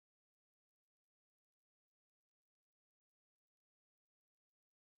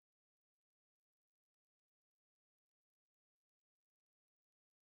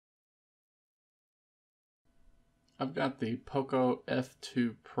I've got the POCO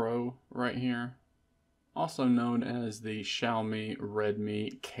F2 Pro right here, also known as the Xiaomi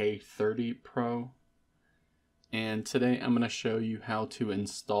Redmi K30 Pro. And today I'm going to show you how to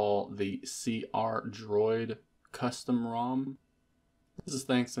install the crDroid custom ROM. This is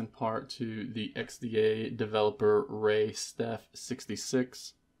thanks in part to the XDA developer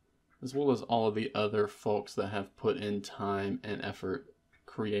Steph66, as well as all of the other folks that have put in time and effort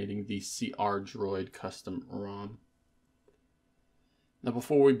creating the crDroid custom ROM. Now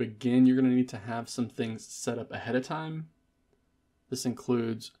before we begin, you're going to need to have some things set up ahead of time. This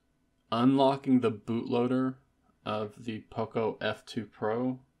includes unlocking the bootloader of the POCO F2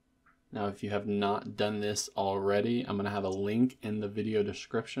 Pro. Now if you have not done this already, I'm going to have a link in the video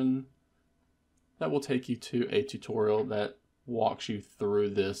description that will take you to a tutorial that walks you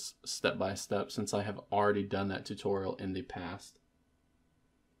through this step by step, since I have already done that tutorial in the past.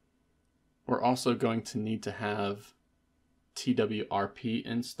 We're also going to need to have TWRP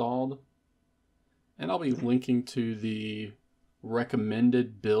installed, and I'll be linking to the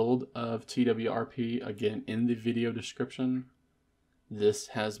recommended build of TWRP again in the video description. This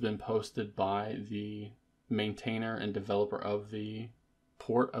has been posted by the maintainer and developer of the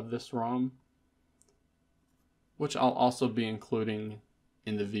port of this ROM, which I'll also be including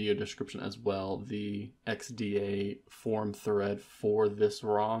in the video description as well, the XDA forum thread for this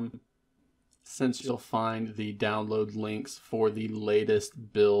ROM, since you'll find the download links for the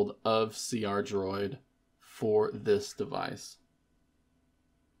latest build of crDroid for this device.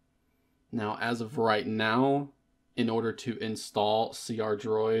 Now, as of right now, in order to install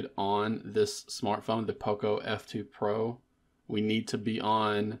crDroid on this smartphone, the POCO F2 Pro, we need to be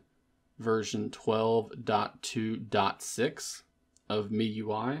on version 12.2.6 of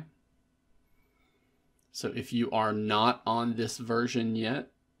MIUI. So if you are not on this version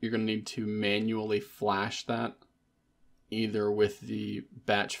yet, you're going to need to manually flash that, either with the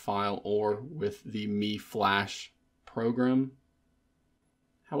batch file or with the Mi Flash program.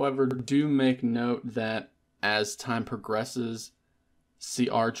 However, do make note that as time progresses,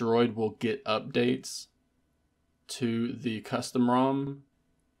 crDroid will get updates to the custom ROM,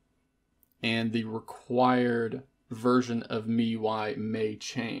 and the required version of MIUI may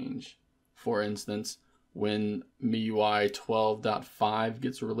change. For instance, when MIUI 12.5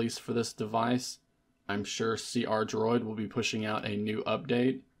 gets released for this device, I'm sure crDroid will be pushing out a new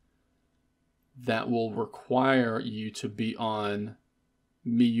update that will require you to be on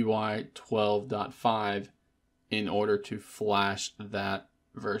MIUI 12.5 in order to flash that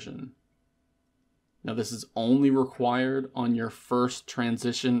version. Now this is only required on your first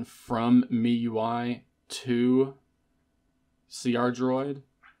transition from MIUI to crDroid,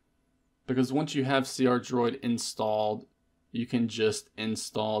 because once you have crDroid installed, you can just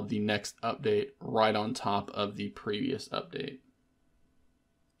install the next update right on top of the previous update.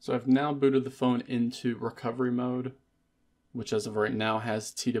 So I've now booted the phone into recovery mode, which as of right now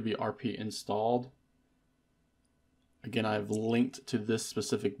has TWRP installed. Again, I've linked to this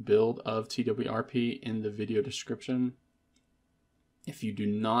specific build of TWRP in the video description. If you do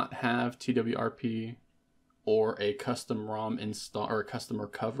not have TWRP or a custom ROM install or a custom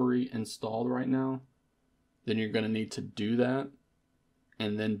recovery installed right now, then you're going to need to do that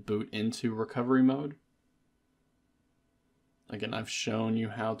and then boot into recovery mode. Again, I've shown you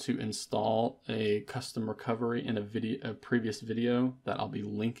how to install a custom recovery in a previous video that I'll be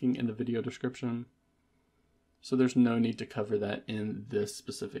linking in the video description. So there's no need to cover that in this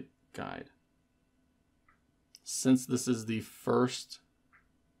specific guide. Since this is the first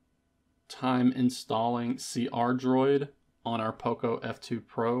time installing crDroid on our POCO F2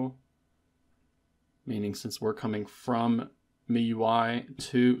 Pro, meaning since we're coming from MIUI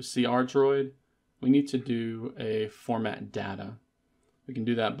to crDroid, we need to do a format data. We can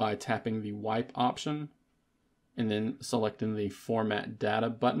do that by tapping the wipe option and then selecting the format data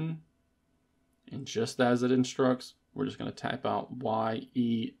button. And just as it instructs, we're just going to type out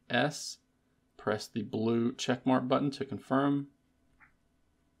YES, press the blue checkmark button to confirm.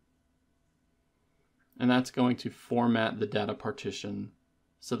 And that's going to format the data partition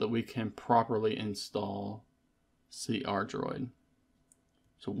so that we can properly install crDroid.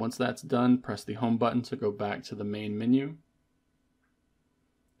 So once that's done, press the home button to go back to the main menu.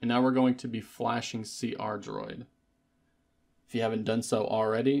 And now we're going to be flashing crDroid. If you haven't done so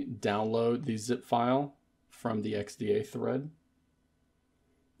already, download the zip file from the XDA thread.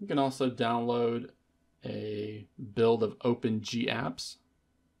 You can also download a build of OpenGApps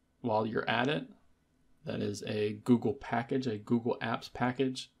while you're at it. That is a Google package, a Google Apps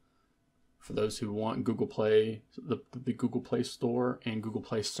package for those who want Google Play, the Google Play Store and Google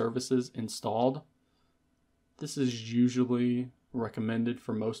Play services installed. This is usually recommended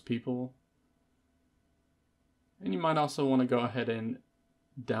for most people. And you might also want to go ahead and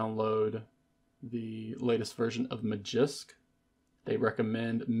download the latest version of Magisk. They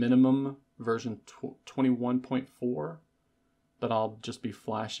recommend minimum version 21.4, but I'll just be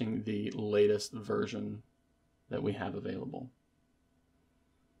flashing the latest version that we have available.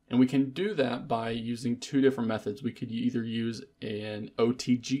 And we can do that by using two different methods. We could either use an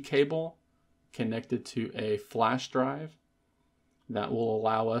OTG cable connected to a flash drive that will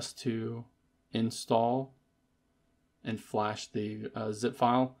allow us to install and flash the zip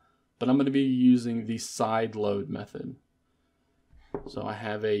file, but I'm going to be using the Sideload method. So I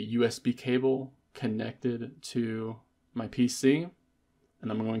have a USB cable connected to my PC, and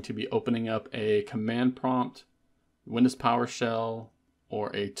I'm going to be opening up a command prompt, Windows PowerShell,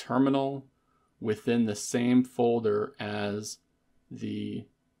 or a terminal within the same folder as the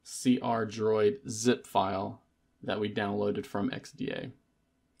crDroid zip file that we downloaded from XDA.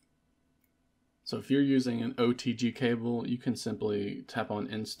 So if you're using an OTG cable, you can simply tap on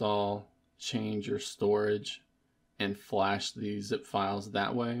install, change your storage, and flash the zip files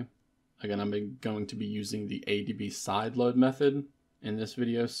that way. Again, I'm going to be using the ADB Sideload method in this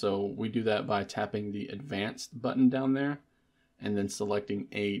video, so we do that by tapping the advanced button down there and then selecting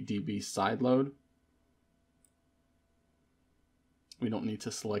ADB Sideload. We don't need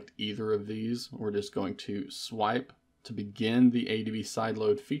to select either of these. We're just going to swipe to begin the ADB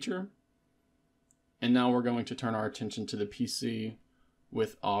Sideload feature. And now we're going to turn our attention to the PC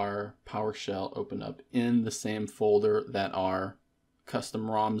with our PowerShell open up in the same folder that our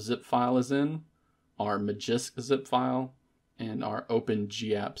custom ROM zip file is in, our Magisk zip file, and our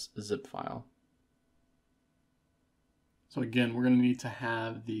OpenGApps zip file. So again, we're going to need to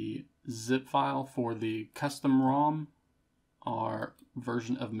have the zip file for the custom ROM, our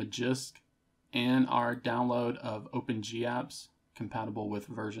version of Magisk, and our download of OpenGApps compatible with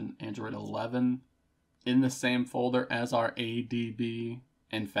version Android 11 in the same folder as our ADB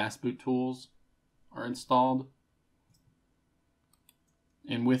and Fastboot tools are installed.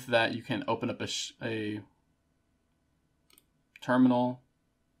 And with that, you can open up a terminal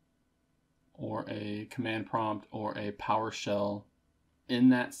or a command prompt or a PowerShell in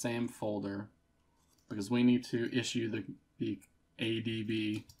that same folder, because we need to issue the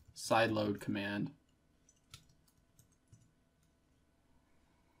ADB sideload command.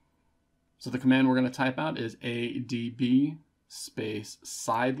 So the command we're going to type out is ADB space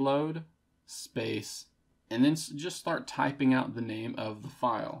sideload space, and then just start typing out the name of the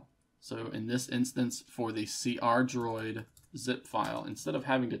file. So in this instance, for the crDroid zip file, instead of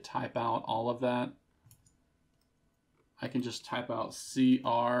having to type out all of that, I can just type out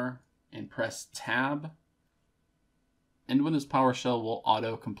CR and press tab, and Windows PowerShell will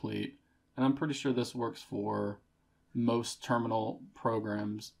auto-complete. And I'm pretty sure this works for most terminal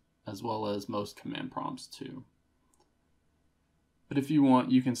programs as well as most command prompts too. But if you want,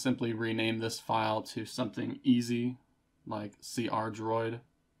 you can simply rename this file to something easy like crDroid.zip,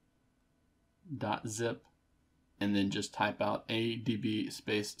 and then just type out ADB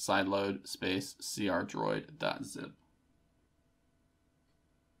space sideload space crDroid.zip.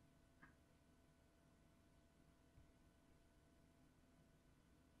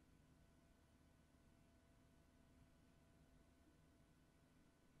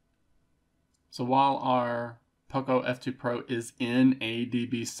 So while our POCO F2 Pro is in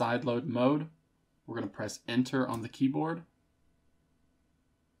ADB sideload mode, we're going to press enter on the keyboard.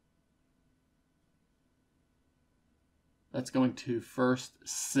 That's going to first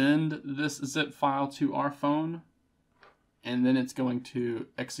send this zip file to our phone, and then it's going to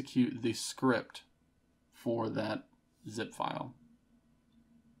execute the script for that zip file.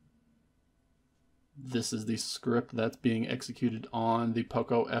 This is the script that's being executed on the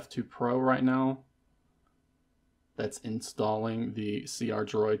POCO F2 Pro right now. That's installing the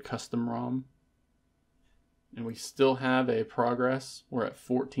crDroid custom ROM. And we still have a progress. We're at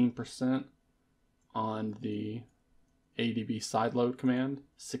 14% on the ADB sideload command,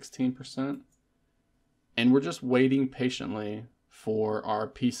 16%. And we're just waiting patiently for our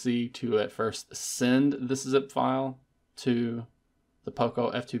PC to at first send this zip file to the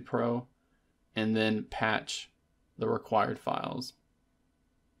POCO F2 Pro and then patch the required files.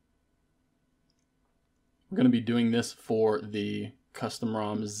 We're going to be doing this for the custom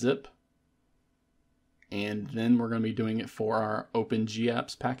ROM zip, and then we're going to be doing it for our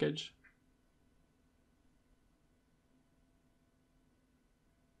OpenGApps package.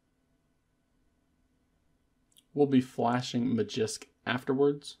 We'll be flashing Magisk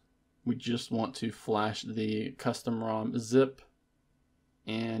afterwards. We just want to flash the custom ROM zip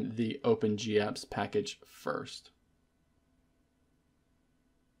and the OpenGApps package first.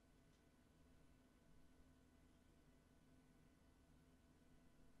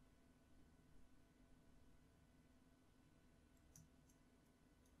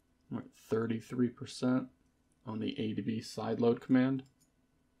 We're at 33% on the ADB Sideload command.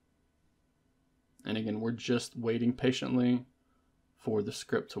 And again, we're just waiting patiently for the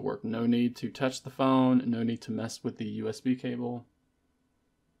script to work. No need to touch the phone, no need to mess with the USB cable.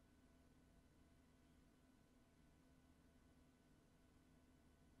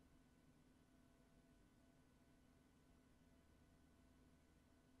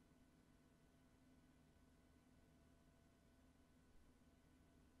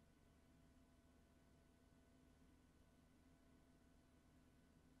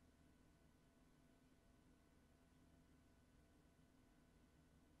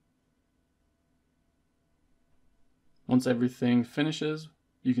 Once everything finishes,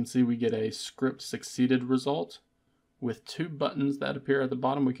 you can see we get a script succeeded result with two buttons that appear at the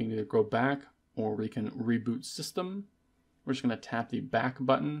bottom. We can either go back or we can reboot system. We're just going to tap the back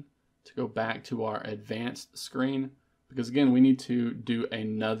button to go back to our advanced screen, because again, we need to do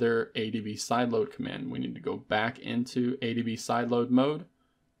another ADB Sideload command. We need to go back into ADB Sideload mode,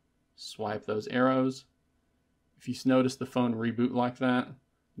 swipe those arrows. If you notice the phone reboot like that,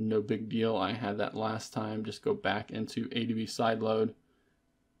 no big deal. I had that last time. Just go back into ADB Sideload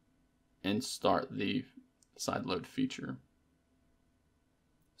and start the Sideload feature.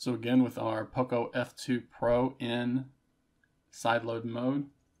 So again, with our POCO F2 Pro in Sideload mode,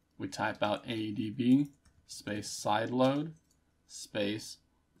 we type out ADB space Sideload space,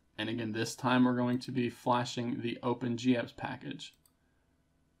 and again, this time we're going to be flashing the OpenGApps package.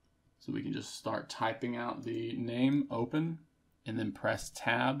 So we can just start typing out the name open, and then press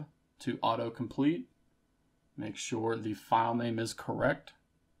tab to autocomplete. Make sure the file name is correct,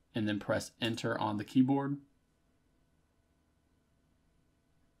 and then press enter on the keyboard.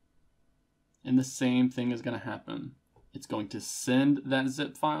 And the same thing is going to happen. It's going to send that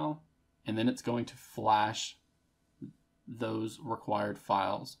zip file, and then it's going to flash those required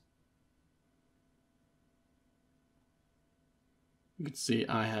files. You can see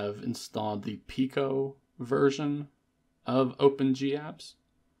I have installed the Pico version of OpenGApps.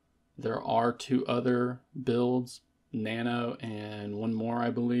 There are two other builds, Nano and one more, I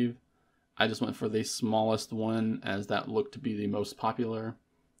believe. I just went for the smallest one as that looked to be the most popular,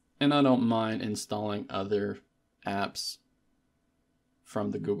 and I don't mind installing other apps from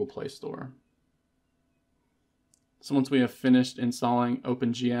the Google Play Store. So once we have finished installing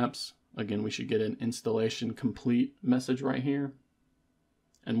OpenGApps, again, we should get an installation complete message right here.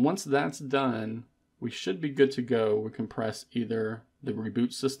 And once that's done, we should be good to go. We can press either the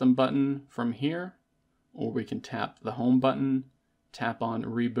reboot system button from here, or we can tap the home button, tap on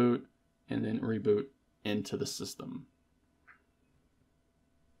reboot, and then reboot into the system.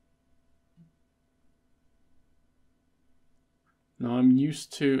 Now I'm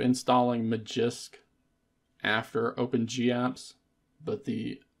used to installing Magisk after OpenGApps, but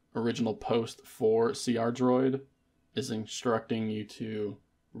the original post for crDroid is instructing you to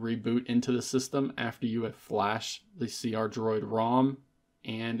reboot into the system after you have flashed the crDroid ROM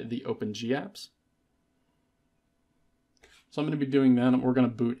and the OpenGApps. So I'm going to be doing that. We're going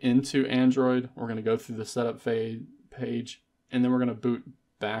to boot into Android. We're going to go through the setup page, and then we're going to boot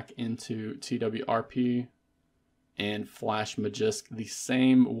back into TWRP and flash Magisk the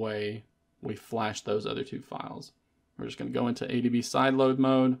same way we flashed those other two files. We're just going to go into ADB Sideload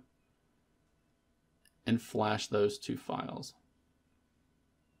mode and flash those two files.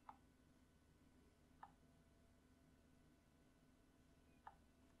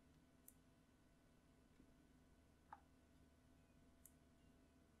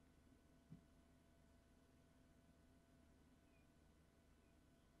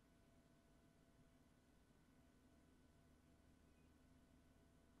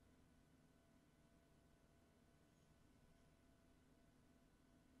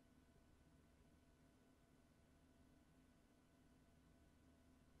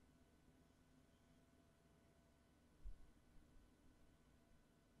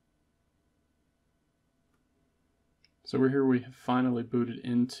 So we're here, we have finally booted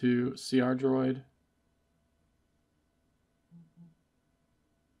into crDroid.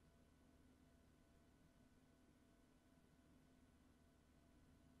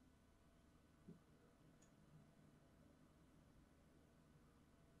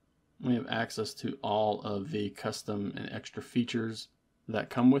 We have access to all of the custom and extra features that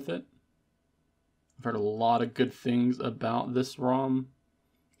come with it. I've heard a lot of good things about this ROM.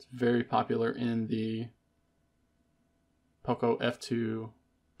 It's very popular in the POCO F2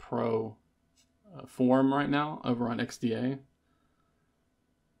 Pro forum right now over on XDA.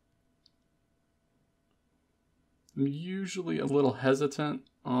 I'm usually a little hesitant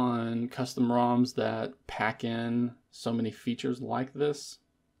on custom ROMs that pack in so many features like this,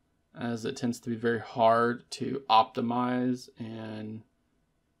 as it tends to be very hard to optimize and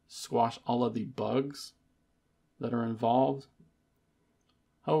squash all of the bugs that are involved.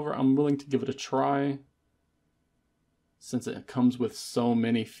 However, I'm willing to give it a try since it comes with so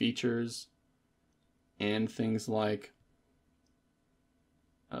many features and things like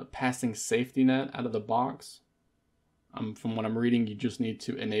passing safety net out of the box. From what I'm reading, you just need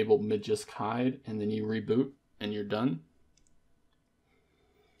to enable mid-disk hide and then you reboot and you're done.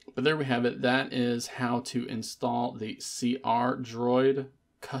 But there we have it. That is how to install the crDroid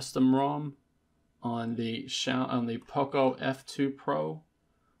custom ROM on the POCO F2 Pro,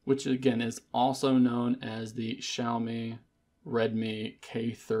 which again is also known as the Xiaomi Redmi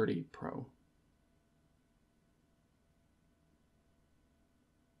K30 Pro.